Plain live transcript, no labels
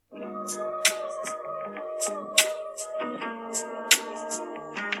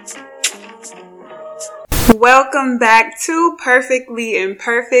Welcome back to Perfectly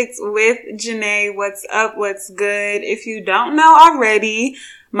Imperfect with Janae. What's up? What's good? If you don't know already,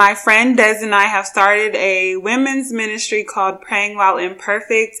 my friend Des and I have started a women's ministry called Praying While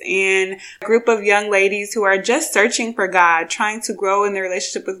Imperfect, and a group of young ladies who are just searching for God, trying to grow in their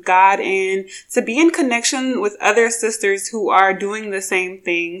relationship with God and to be in connection with other sisters who are doing the same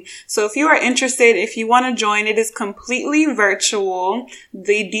thing. So if you are interested, if you want to join, it is completely virtual.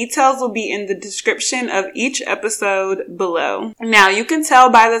 The details will be in the description of each episode below. Now, you can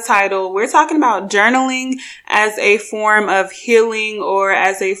tell by the title, we're talking about journaling as a form of healing or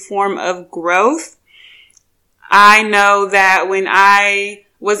as a form of growth. I know that when I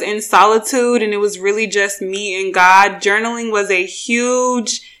was in solitude and it was really just me and God, journaling was a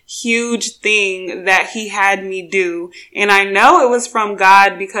huge thing that he had me do. And I know it was from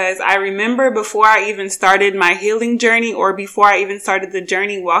God because I remember before I even started my healing journey or before I even started the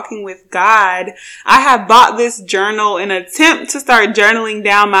journey walking with God, I had bought this journal in an attempt to start journaling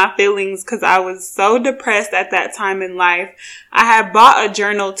down my feelings because I was so depressed at that time in life. I had bought a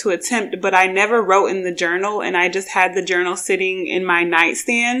journal to attempt, but I never wrote in the journal, and I just had the journal sitting in my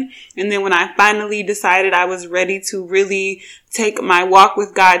nightstand. And then when I finally decided I was ready to really take my walk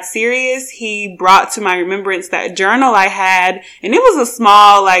with God serious, he brought to my remembrance that journal I had, and it was a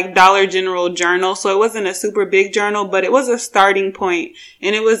small, like, Dollar General journal, so it wasn't a super big journal, but it was a starting point,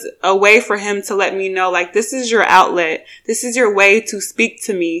 and it was a way for him to let me know, like, this is your outlet, this is your way to speak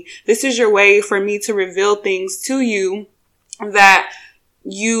to me, this is your way for me to reveal things to you that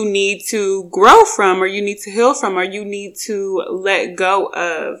you need to grow from, or you need to heal from, or you need to let go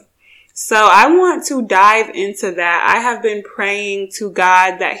of. So I want to dive into that. I have been praying to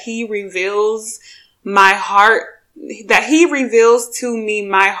God that he reveals my heart, that he reveals to me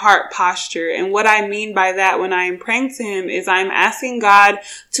my heart posture. And what I mean by that when I am praying to him is I'm asking God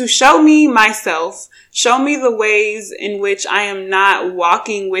to show me myself. Show me the ways in which I am not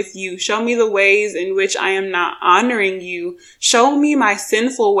walking with you. Show me the ways in which I am not honoring you. Show me my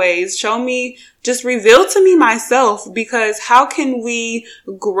sinful ways. Just reveal to me myself, because how can we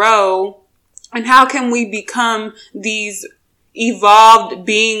grow and how can we become these evolved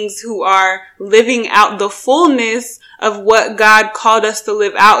beings who are living out the fullness of what God called us to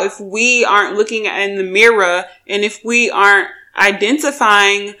live out if we aren't looking in the mirror and if we aren't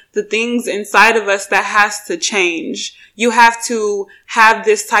identifying the things inside of us that has to change? You have to have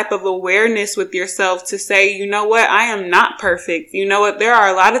this type of awareness with yourself to say, you know what, I am not perfect. You know what, there are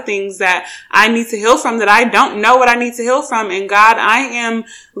a lot of things that I need to heal from that I don't know what I need to heal from. And God, I am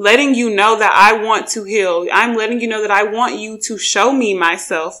letting you know that I want to heal. I'm letting you know that I want you to show me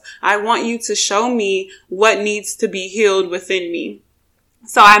myself. I want you to show me what needs to be healed within me.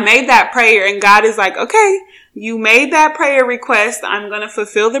 So I made that prayer, and God is like, okay, you made that prayer request. I'm going to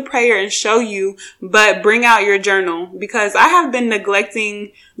fulfill the prayer and show you, but bring out your journal, because I have been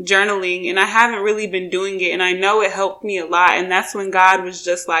neglecting journaling and I haven't really been doing it. And I know it helped me a lot. And that's when God was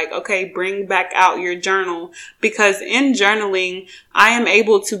just like, okay, bring back out your journal, because in journaling, I am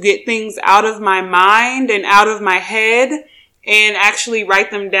able to get things out of my mind and out of my head and actually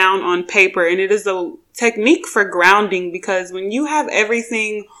write them down on paper. And it is a technique for grounding, because when you have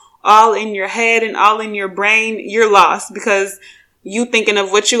everything all in your head and all in your brain, you're lost, because you thinking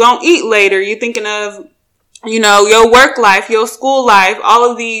of what you gonna eat later. You thinking of, your work life, your school life, all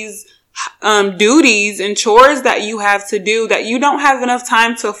of these duties and chores that you have to do that you don't have enough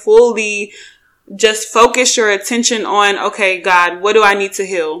time to fully just focus your attention on, okay, God, what do I need to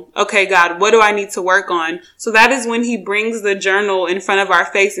heal? Okay, God, what do I need to work on? So that is when he brings the journal in front of our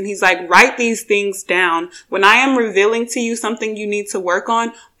face and he's like, write these things down. When I am revealing to you something you need to work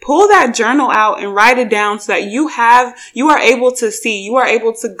on, pull that journal out and write it down so that you are able to see, you are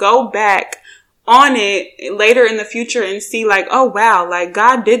able to go back on it later in the future and see like, oh wow, like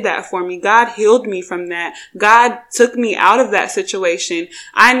God did that for me. God healed me from that. God took me out of that situation.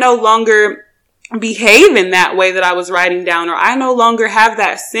 I no longer behave in that way that I was writing down, or I no longer have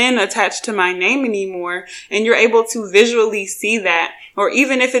that sin attached to my name anymore. And you're able to visually see that. Or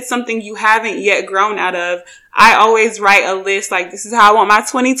even if it's something you haven't yet grown out of, I always write a list like, this is how I want my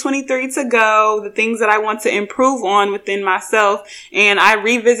 2023 to go, the things that I want to improve on within myself. And I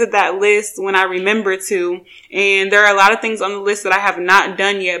revisit that list when I remember to. And there are a lot of things on the list that I have not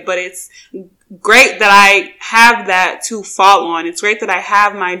done yet, but it's great that I have that to fall on. It's great that I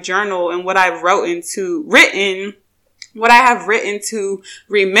have my journal and what I've written to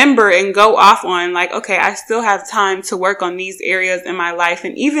remember and go off on, like, okay, I still have time to work on these areas in my life.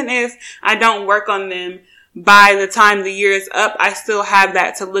 And even if I don't work on them by the time the year is up, I still have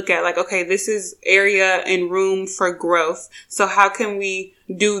that to look at, like, okay, this is area and room for growth. So how can we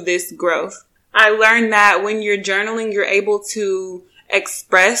do this growth? I learned that when you're journaling, you're able to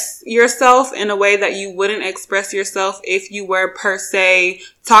express yourself in a way that you wouldn't express yourself if you were per se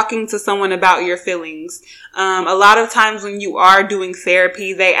talking to someone about your feelings. A lot of times when you are doing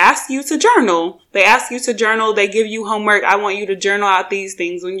therapy, they ask you to journal. They give you homework. I want you to journal out these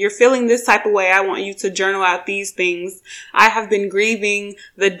things. When you're feeling this type of way, I want you to journal out these things. I have been grieving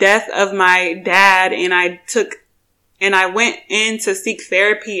the death of my dad, and I went in to seek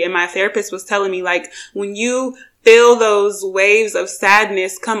therapy, and my therapist was telling me, like, when you feel those waves of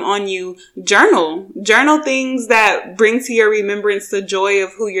sadness come on you, journal things that bring to your remembrance the joy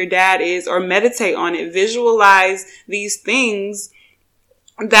of who your dad is, or meditate on it. Visualize these things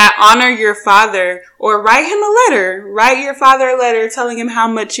that honor your father, or write him a letter. Write your father a letter telling him how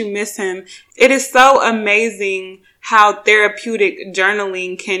much you miss him. It is so amazing how therapeutic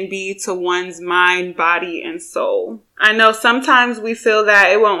journaling can be to one's mind, body, and soul. I know sometimes we feel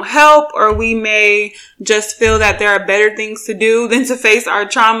that it won't help, or we may just feel that there are better things to do than to face our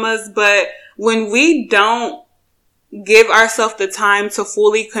traumas. But when we don't give ourselves the time to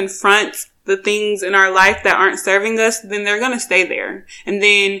fully confront the things in our life that aren't serving us, then they're going to stay there. And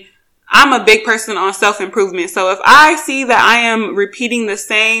then I'm a big person on self-improvement. So if I see that I am repeating the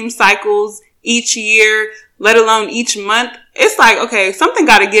same cycles each year, let alone each month, it's like, okay, something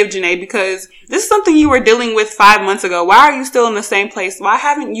got to give, Janae, because this is something you were dealing with 5 months ago. Why are you still in the same place? Why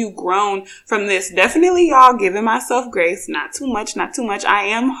haven't you grown from this? Definitely, y'all, giving myself grace. Not too much. I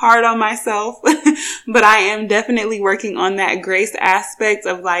am hard on myself, but I am definitely working on that grace aspect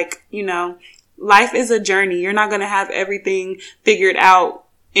of, like, you know, life is a journey. You're not going to have everything figured out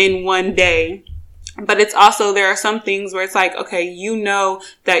in one day. But it's also, there are some things where it's like, okay, you know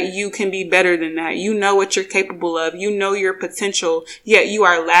that you can be better than that. You know what you're capable of. You know your potential, yet you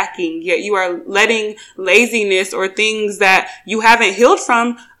are lacking. Yet you are letting laziness or things that you haven't healed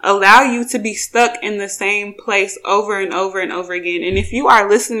from allow you to be stuck in the same place over and over and over again. And if you are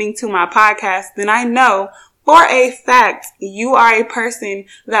listening to my podcast, then I know for a fact you are a person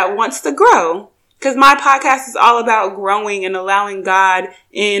that wants to grow. Because my podcast is all about growing and allowing God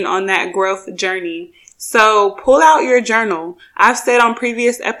in on that growth journey. So pull out your journal. I've said on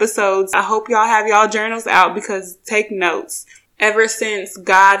previous episodes, I hope y'all have y'all journals out, because take notes. Ever since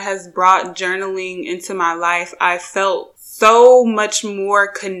God has brought journaling into my life, I felt so much more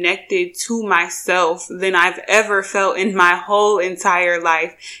connected to myself than I've ever felt in my whole entire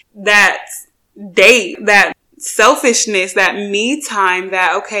life. That selfishness, that me time,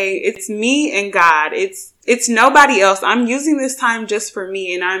 that, okay, it's me and God. It's nobody else. I'm using this time just for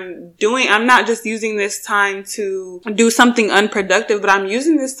me, and I'm not just using this time to do something unproductive, but I'm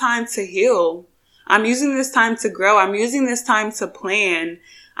using this time to heal. I'm using this time to grow. I'm using this time to plan.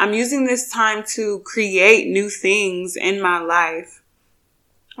 I'm using this time to create new things in my life.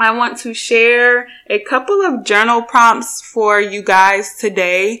 I want to share a couple of journal prompts for you guys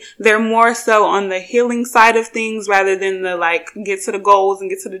today. They're more so on the healing side of things rather than the, like, get to the goals and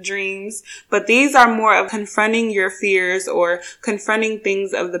get to the dreams. But these are more of confronting your fears or confronting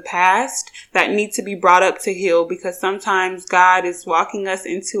things of the past that need to be brought up to heal, because sometimes God is walking us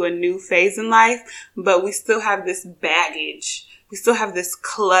into a new phase in life, but we still have this baggage. We still have this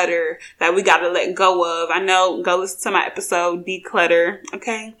clutter that we got to let go of. I know, go listen to my episode, Declutter,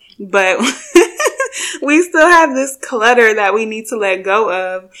 okay? But we still have this clutter that we need to let go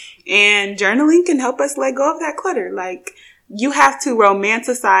of. And journaling can help us let go of that clutter. Like, you have to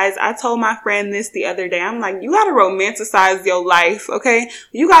romanticize. I told my friend this the other day. I'm like, you got to romanticize your life, okay?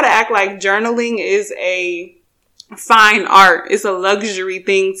 You got to act like journaling is a fine art. It's a luxury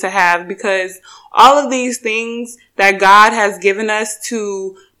thing to have, because all of these things that God has given us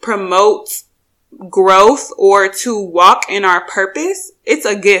to promote growth or to walk in our purpose, it's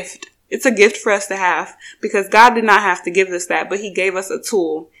a gift. It's a gift for us to have, because God did not have to give us that, but he gave us a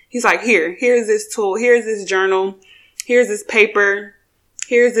tool. He's like, here's this tool. Here's this journal. Here's this paper.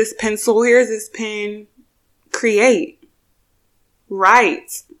 Here's this pencil. Here's this pen. Create.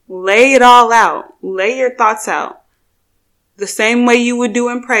 Write. Lay it all out. Lay your thoughts out. The same way you would do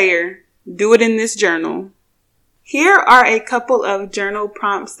in prayer, do it in this journal. Here are a couple of journal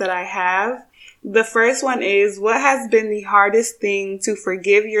prompts that I have. The first one is, what has been the hardest thing to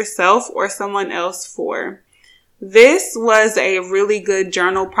forgive yourself or someone else for? This was a really good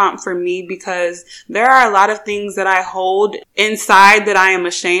journal prompt for me, because there are a lot of things that I hold inside that I am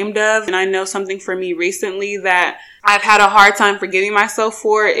ashamed of. And I know something for me recently that I've had a hard time forgiving myself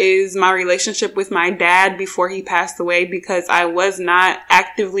for is my relationship with my dad before he passed away, because I was not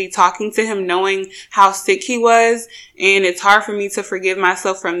actively talking to him knowing how sick he was. And it's hard for me to forgive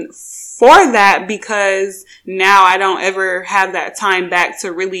myself for that, because now I don't ever have that time back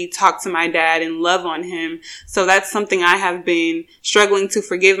to really talk to my dad and love on him. So that's something I have been struggling to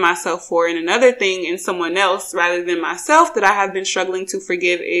forgive myself for. And another thing in someone else rather than myself that I have been struggling to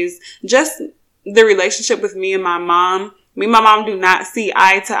forgive is just the relationship with me and my mom. Me and my mom do not see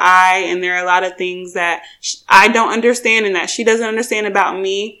eye to eye, and there are a lot of things that I don't understand and that she doesn't understand about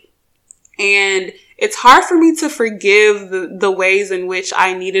me. And it's hard for me to forgive the ways in which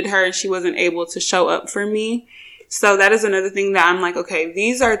I needed her and she wasn't able to show up for me. So that is another thing that I'm like, okay,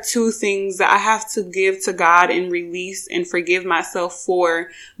 these are two things that I have to give to God and release and forgive myself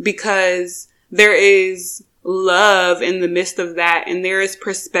for, because there is love in the midst of that, and there is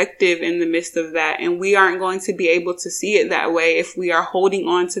perspective in the midst of that, and we aren't going to be able to see it that way if we are holding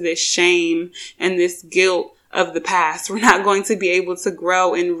on to this shame and this guilt of the past. We're not going to be able to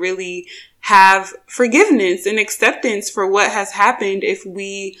grow and really have forgiveness and acceptance for what has happened if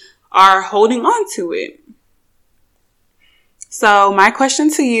we are holding on to it. So my question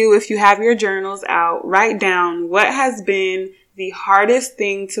to you, if you have your journals out, write down what has been the hardest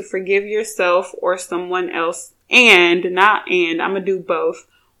thing to forgive yourself or someone else, I'm going to do both,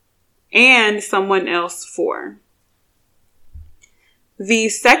 and someone else for. The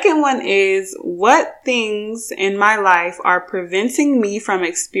second one is, what things in my life are preventing me from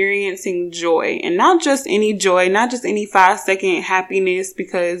experiencing joy? And not just any joy, not just any 5-second happiness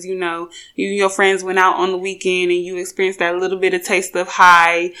because, you know, you and your friends went out on the weekend and you experienced that little bit of taste of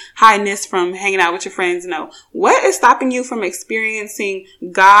highness from hanging out with your friends. No. What is stopping you from experiencing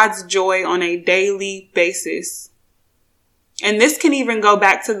God's joy on a daily basis? And this can even go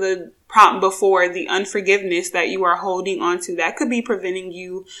back to the prompt before, the unforgiveness that you are holding on to. That could be preventing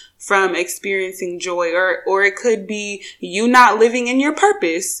you from experiencing joy, or it could be you not living in your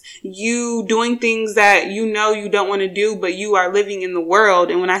purpose, you doing things that you know you don't want to do, but you are living in the world.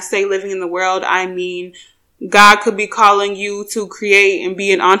 And when I say living in the world, I mean God could be calling you to create and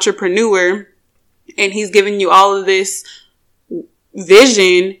be an entrepreneur, and he's giving you all of this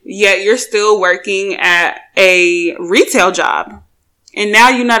vision, yet you're still working at a retail job. And now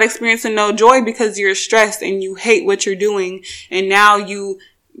you're not experiencing no joy because you're stressed and you hate what you're doing. And now you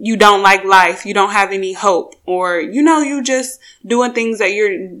don't like life. You don't have any hope, or, you know, you just doing things that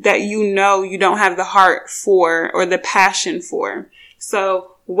you don't have the heart for or the passion for.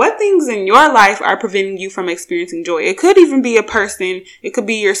 So what things in your life are preventing you from experiencing joy? It could even be a person. It could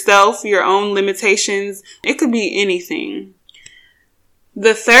be yourself, your own limitations. It could be anything.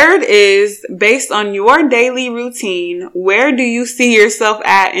 The third is, based on your daily routine, where do you see yourself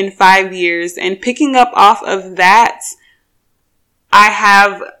at in 5 years? And picking up off of that,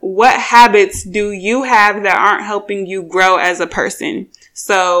 what habits do you have that aren't helping you grow as a person?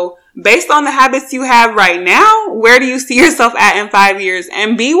 So based on the habits you have right now, where do you see yourself at in 5 years?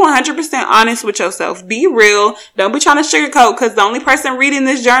 And be 100% honest with yourself. Be real. Don't be trying to sugarcoat, because the only person reading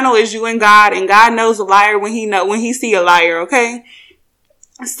this journal is you and God knows a liar when he see a liar, okay?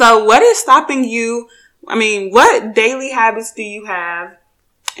 So what is stopping you? What daily habits do you have?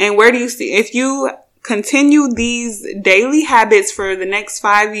 And where do you see, if you continue these daily habits for the next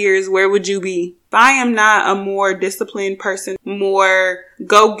 5 years, where would you be? If I am not a more disciplined person, more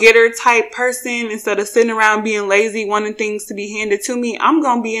go-getter type person, instead of sitting around being lazy, wanting things to be handed to me, I'm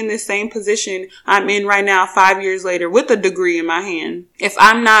going to be in the same position I'm in right now 5 years later with a degree in my hand. If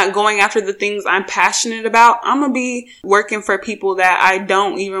I'm not going after the things I'm passionate about, I'm going to be working for people that I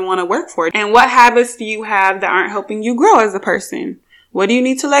don't even want to work for. And what habits do you have that aren't helping you grow as a person? What do you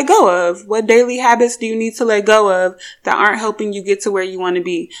need to let go of? What daily habits do you need to let go of that aren't helping you get to where you want to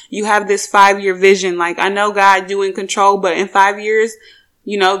be? You have this 5-year vision. Like, I know God, you in control, but in 5 years,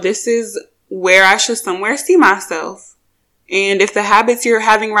 this is where I should somewhere see myself. And if the habits you're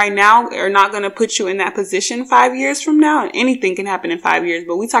having right now are not going to put you in that position 5 years from now, and anything can happen in 5 years,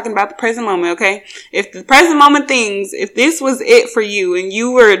 but we're talking about the present moment, okay? If the present moment things, if this was it for you and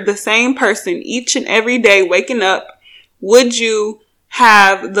you were the same person each and every day waking up, would you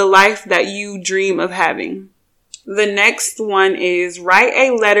have the life that you dream of having? The next one is, write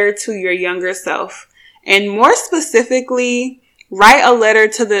a letter to your younger self. And more specifically, write a letter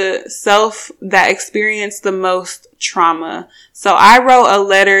to the self that experienced the most trauma. So I wrote a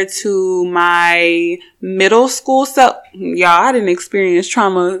letter to my middle school self. Y'all, I didn't experience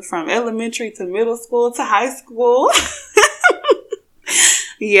trauma from elementary to middle school to high school.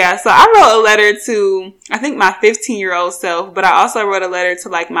 Yeah, so I wrote a letter to, I think, my 15-year-old self, but I also wrote a letter to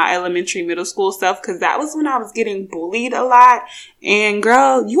like my elementary, middle school self, because that was when I was getting bullied a lot. And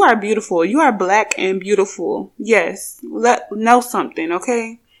girl, you are beautiful. You are black and beautiful. Yes. Know something,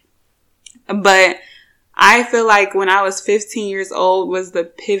 okay? But I feel like when I was 15 years old was the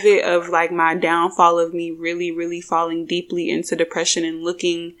pivot of like my downfall of me really, really falling deeply into depression and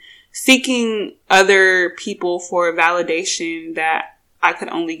seeking other people for validation that I could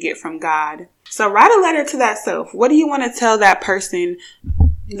only get from God. So write a letter to that self. What do you want to tell that person?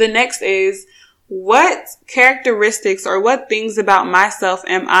 The next is, what characteristics or what things about myself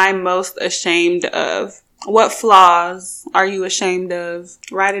am I most ashamed of? What flaws are you ashamed of?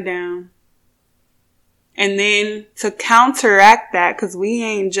 Write it down. And then to counteract that, because we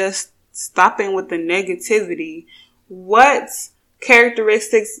ain't just stopping with the negativity, what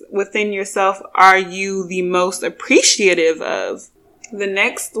characteristics within yourself are you the most appreciative of? The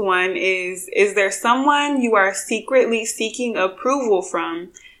next one is there someone you are secretly seeking approval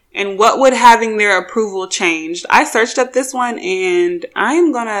from? And what would having their approval change? I searched up this one and I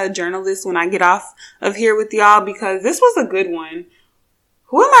am going to journal this when I get off of here with y'all because this was a good one.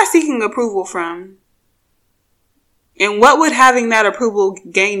 Who am I seeking approval from? And what would having that approval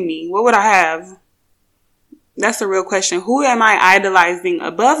gain me? What would I have? That's a real question. Who am I idolizing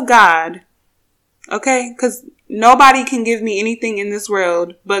above God? Okay? Because nobody can give me anything in this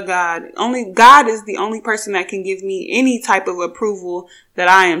world but God. Only God is the only person that can give me any type of approval that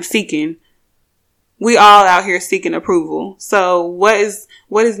I am seeking. We all out here seeking approval. So what is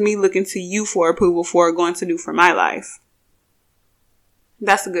me looking to you for approval for going to do for my life?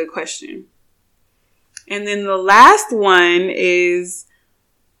 That's a good question. And then the last one is,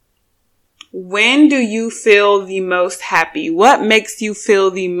 when do you feel the most happy? What makes you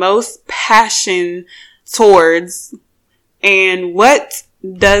feel the most passion towards? And what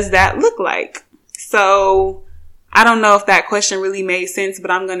does that look like? So I don't know if that question really made sense,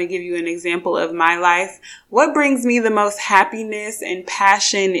 but I'm going to give you an example of my life. What brings me the most happiness and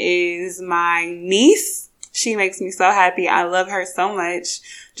passion is my niece. She makes me so happy. I love her so much.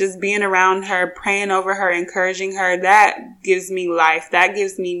 Just being around her, praying over her, encouraging her, that gives me life. That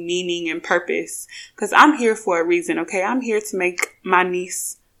gives me meaning and purpose. Because I'm here for a reason, okay? I'm here to make my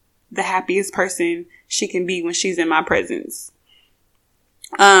niece the happiest person she can be when she's in my presence.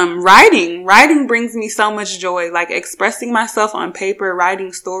 Writing brings me so much joy, like expressing myself on paper,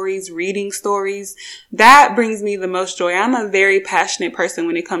 writing stories, reading stories. That brings me the most joy. I'm a very passionate person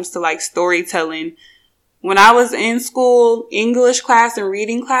when it comes to like storytelling. When I was in school, English class and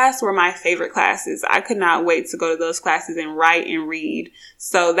reading class were my favorite classes. I could not wait to go to those classes and write and read.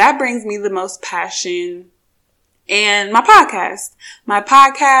 So that brings me the most passion. And my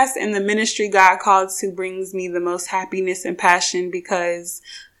podcast and the ministry God called to brings me the most happiness and passion because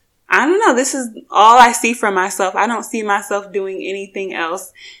I don't know, this is all I see from myself. I don't see myself doing anything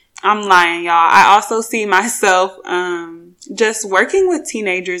else. I'm lying, y'all. I also see myself, just working with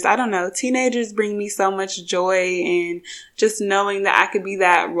teenagers. I don't know. Teenagers bring me so much joy, and just knowing that I could be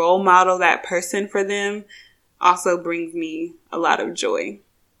that role model, that person for them also brings me a lot of joy.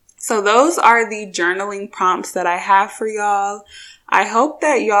 So those are the journaling prompts that I have for y'all. I hope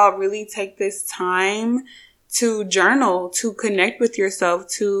that y'all really take this time to journal, to connect with yourself,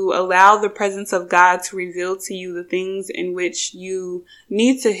 to allow the presence of God to reveal to you the things in which you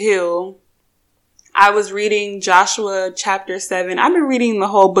need to heal. I was reading Joshua chapter 7. I've been reading the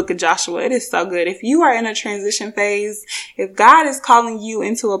whole book of Joshua. It is so good. If you are in a transition phase, if God is calling you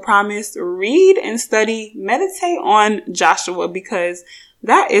into a promise, read and study, meditate on Joshua because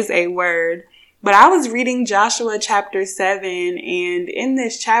that is a word. But I was reading Joshua chapter 7, and in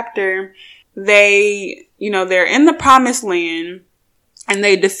this chapter, they're in the promised land and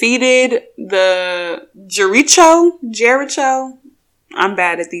they defeated the Jericho. I'm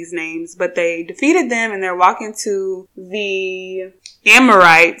bad at these names, but they defeated them and they're walking to the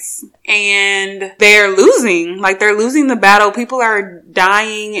Amorites and they're losing the battle. People are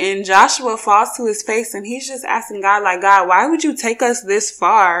dying and Joshua falls to his face and he's just asking God, like, God, why would you take us this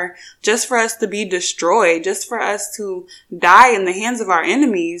far just for us to be destroyed, just for us to die in the hands of our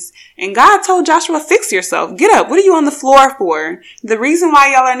enemies? And God told Joshua, fix yourself. Get up. What are you on the floor for? The reason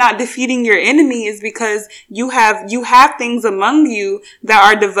why y'all are not defeating your enemy is because you have things among you that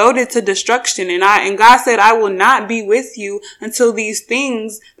are devoted to destruction. And God said, I will not be with you until these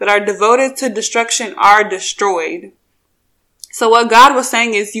things that are devoted to destruction are destroyed. So what God was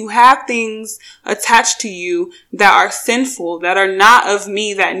saying is you have things attached to you that are sinful, that are not of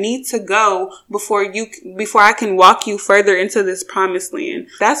me, that need to go before I can walk you further into this promised land.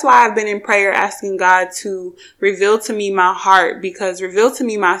 That's why I've been in prayer asking God to reveal to me my heart, reveal to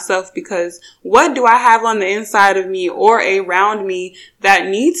me myself, because what do I have on the inside of me or around me that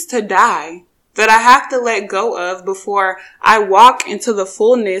needs to die, that I have to let go of before I walk into the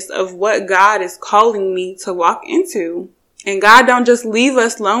fullness of what God is calling me to walk into. And God don't just leave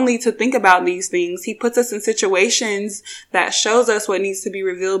us lonely to think about these things. He puts us in situations that shows us what needs to be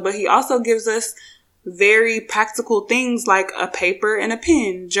revealed, but he also gives us very practical things like a paper and a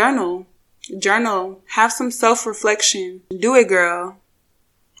pen. Journal. Have some self-reflection. Do it, girl.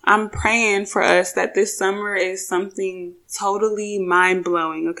 I'm praying for us that this summer is something totally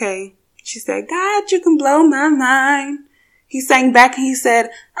mind-blowing, okay? She said, God, you can blow my mind. He sang back and he said,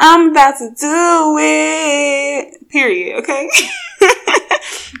 I'm about to do it. Period. Okay.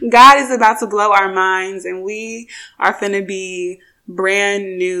 God is about to blow our minds and we are finna be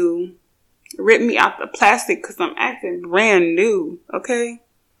brand new. Rip me out the plastic because I'm acting brand new. Okay.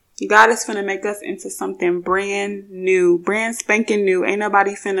 God is finna make us into something brand new, brand spanking new. Ain't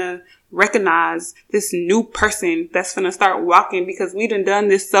nobody finna recognize this new person that's finna start walking because we done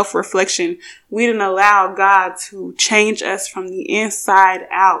this self-reflection. We didn't allow God to change us from the inside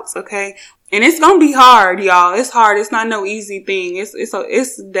out. Okay. And it's going to be hard, y'all. It's hard. It's not no easy thing.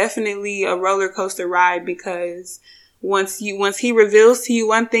 It's definitely a roller coaster ride because once he reveals to you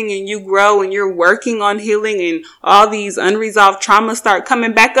one thing and you grow and you're working on healing and all these unresolved traumas start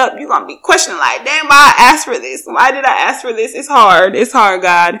coming back up, you're going to be questioning like, damn, why I asked for this? Why did I ask for this? It's hard. It's hard,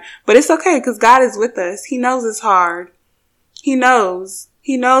 God. But it's okay because God is with us. He knows it's hard. He knows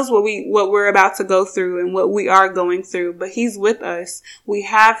what we're about to go through and what we are going through, but he's with us. We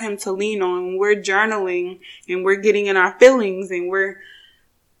have him to lean on. We're journaling and we're getting in our feelings and we're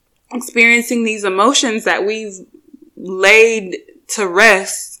experiencing these emotions that we've laid to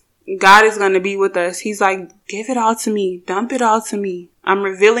rest. God is going to be with us. He's like, give it all to me. Dump it all to me. I'm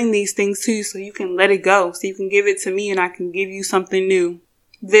revealing these things to you so you can let it go. So you can give it to me and I can give you something new.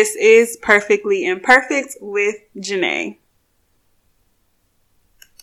 This is Perfectly Imperfect with Janae.